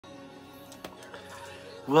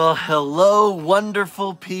Well, hello,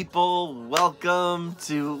 wonderful people. Welcome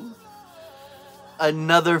to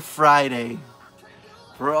another Friday.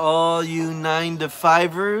 For all you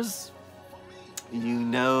 9-to-5ers, you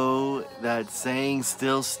know that saying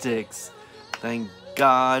still sticks. Thank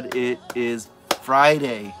God it is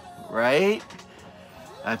Friday, right?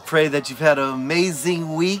 I pray that you've had an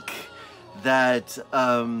amazing week, that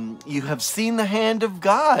you have seen the hand of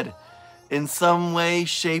God in some way,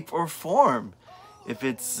 shape, or form. If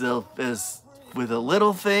it's as with a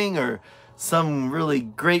little thing or some really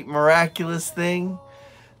great miraculous thing,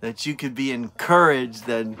 that you could be encouraged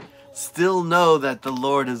and still know that the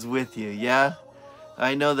Lord is with you, yeah?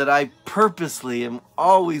 I know that I purposely am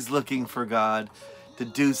always looking for God to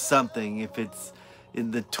do something. If it's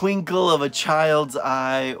in the twinkle of a child's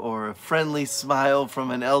eye or a friendly smile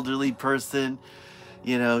from an elderly person,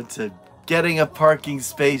 you know, to getting a parking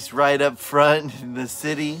space right up front in the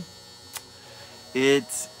city.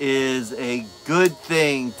 It is a good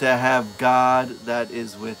thing to have God that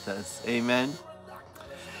is with us. Amen.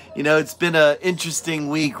 You know, it's been an interesting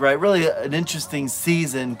week, right? Really an interesting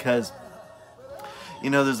season because, you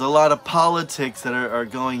know, there's a lot of politics that are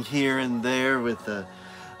going here and there with a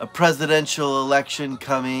presidential election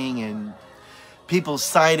coming and people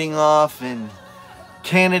siding off and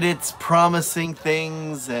candidates promising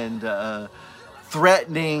things and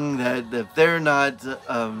threatening that if they're not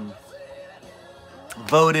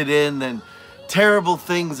voted in, then terrible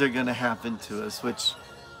things are going to happen to us, which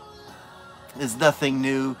is nothing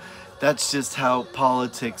new. That's just how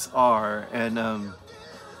politics are. And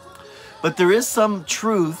but there is some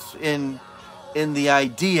truth in the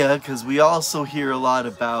idea, because we also hear a lot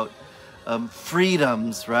about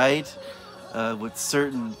freedoms, right? With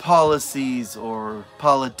certain policies or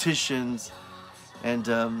politicians, and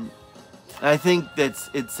I think that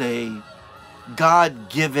it's a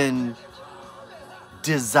God-given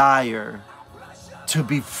desire to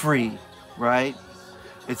be free, right?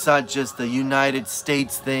 It's not just a United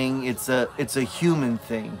States thing, it's a human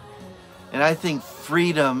thing. And I think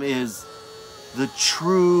freedom is the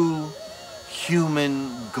true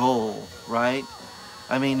human goal, right?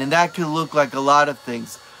 I mean, and that could look like a lot of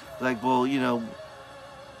things. Like, well, you know,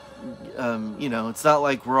 it's not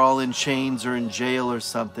like we're all in chains or in jail or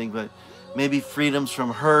something, but maybe freedoms from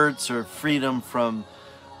hurts or freedom from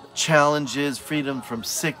challenges, freedom from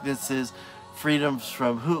sicknesses, freedoms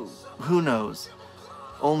from who knows.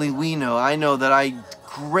 Only we know. I know that I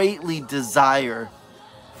greatly desire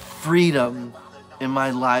freedom in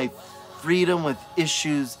my life, freedom with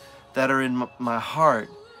issues that are in my heart.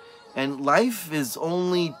 And life is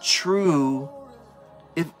only true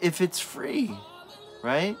if it's free,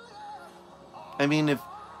 right? I mean,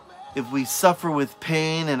 if we suffer with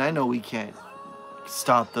pain, and I know we can't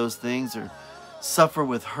stop those things, or suffer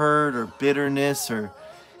with hurt or bitterness, or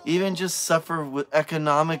even just suffer with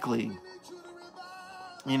economically,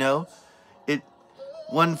 you know,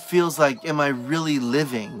 one feels like, am I really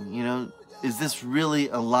living? You know, is this really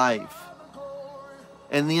a life?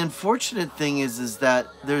 And the unfortunate thing is that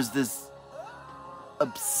there's this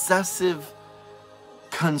obsessive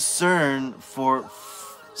concern for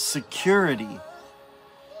security.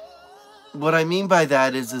 What I mean by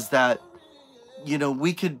that is that, you know,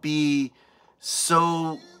 we could be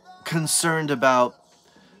so concerned about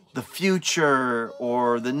the future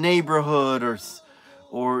or the neighborhood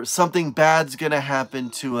or something bad's gonna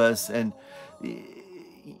happen to us, and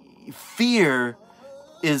fear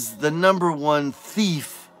is the number one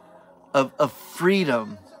thief of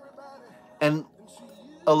freedom. And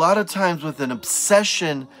a lot of times with an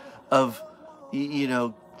obsession of, you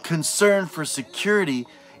know, concern for security,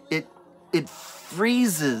 it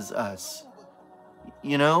freezes us.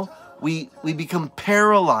 You know, we become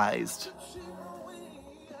paralyzed.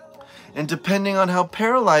 And depending on how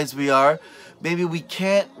paralyzed we are, maybe we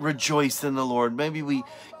can't rejoice in the Lord. Maybe we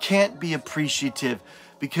can't be appreciative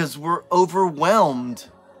because we're overwhelmed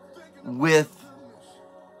with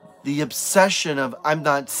the obsession of I'm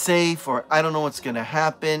not safe, or I don't know what's going to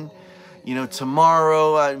happen. You know,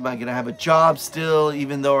 tomorrow, am I going to have a job still,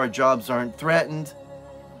 even though our jobs aren't threatened?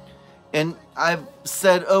 And I've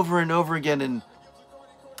said over and over again in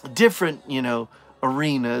different, you know,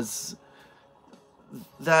 arenas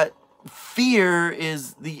that fear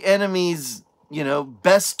is the enemy's, you know,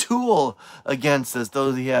 best tool against us,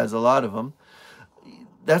 though he has a lot of them.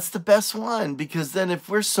 That's the best one, because then if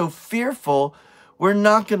we're so fearful, we're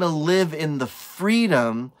not going to live in the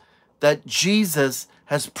freedom that Jesus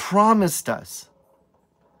has promised us.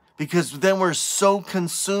 Because then we're so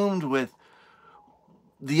consumed with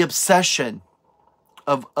the obsession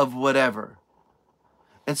of whatever.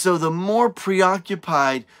 And so the more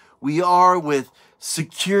preoccupied we are with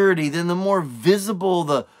security, then the more visible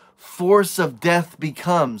the force of death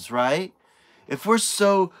becomes, right? If we're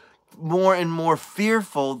so more and more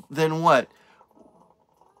fearful, then what?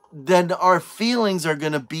 Then our feelings are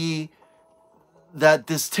going to be that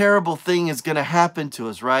this terrible thing is going to happen to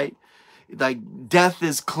us, right? Like death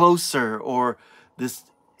is closer, or this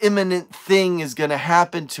imminent thing is going to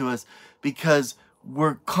happen to us, because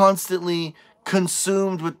we're constantly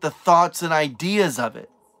consumed with the thoughts and ideas of it.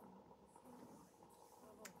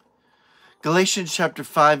 Galatians chapter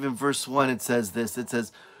 5 and verse 1, it says this. It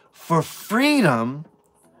says, "For freedom,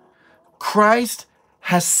 Christ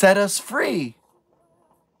has set us free.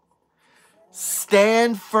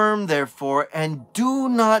 Stand firm, therefore, and do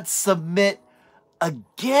not submit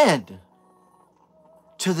again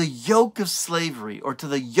to the yoke of slavery," or to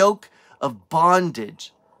the yoke of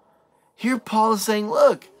bondage. Here Paul is saying,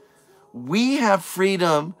 look, we have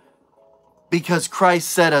freedom because Christ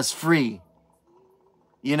set us free.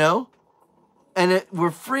 You know? And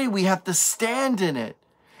we're free, we have to stand in it.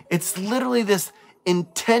 It's literally this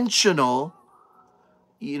intentional,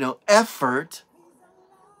 effort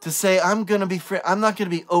to say, I'm going to be free. I'm not going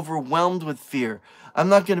to be overwhelmed with fear. I'm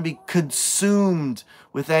not going to be consumed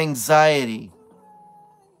with anxiety,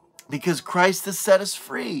 because Christ has set us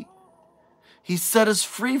free. He set us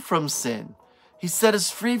free from sin. He set us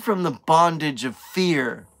free from the bondage of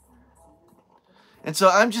fear. And so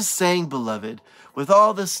I'm just saying, beloved, with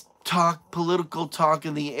all this talk, political talk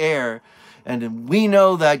in the air, and we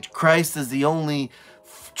know that Christ is the only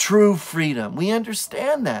true freedom. We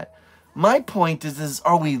understand that. My point is,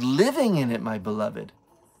 are we living in it, my beloved?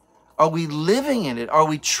 Are we living in it? Are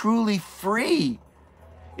we truly free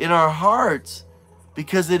in our hearts?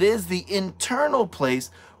 Because it is the internal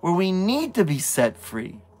place where we need to be set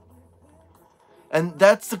free. And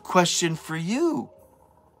that's the question for you.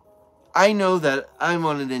 I know that I'm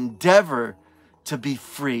on an endeavor to be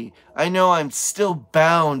free. I know I'm still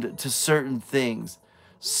bound to certain things,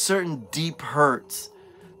 certain deep hurts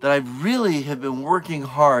that I really have been working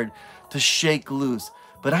hard to shake loose.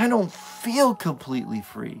 But I don't feel completely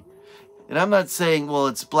free. And I'm not saying, well,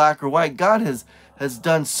 it's black or white. God has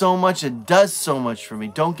done so much and does so much for me.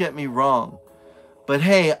 Don't get me wrong. But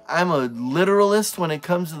hey, I'm a literalist when it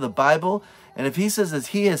comes to the Bible. And if he says that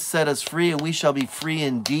he has set us free and we shall be free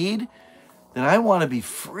indeed, then I want to be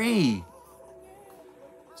free.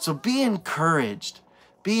 So be encouraged.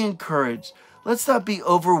 Be encouraged. Let's not be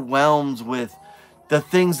overwhelmed with the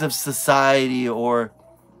things of society, or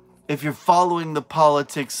if you're following the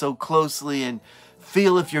politics so closely and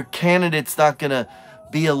feel if your candidate's not going to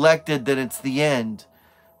be elected, then it's the end.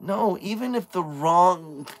 No, even if the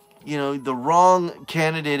wrong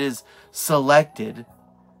candidate is selected,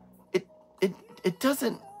 it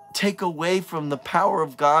doesn't take away from the power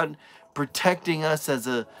of God protecting us as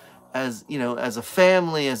a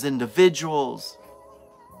family, as individuals.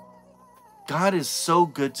 God is so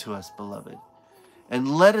good to us, beloved. And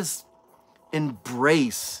let us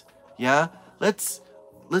embrace, let's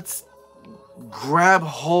grab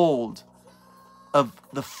hold of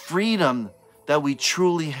the freedom that we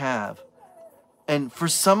truly have. And for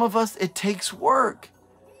some of us, it takes work,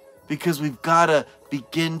 because we've got to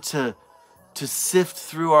begin to sift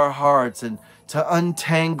through our hearts and to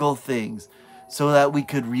untangle things so that we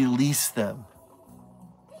could release them.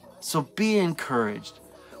 So be encouraged.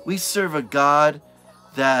 We serve a God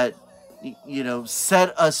that,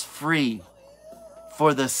 set us free.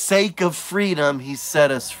 For the sake of freedom, he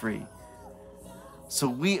set us free. So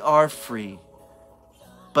we are free.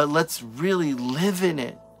 But let's really live in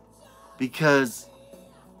it, because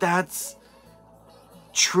that's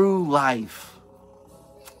true life.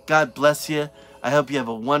 God bless you. I hope you have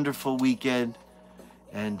a wonderful weekend,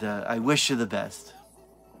 and I wish you the best.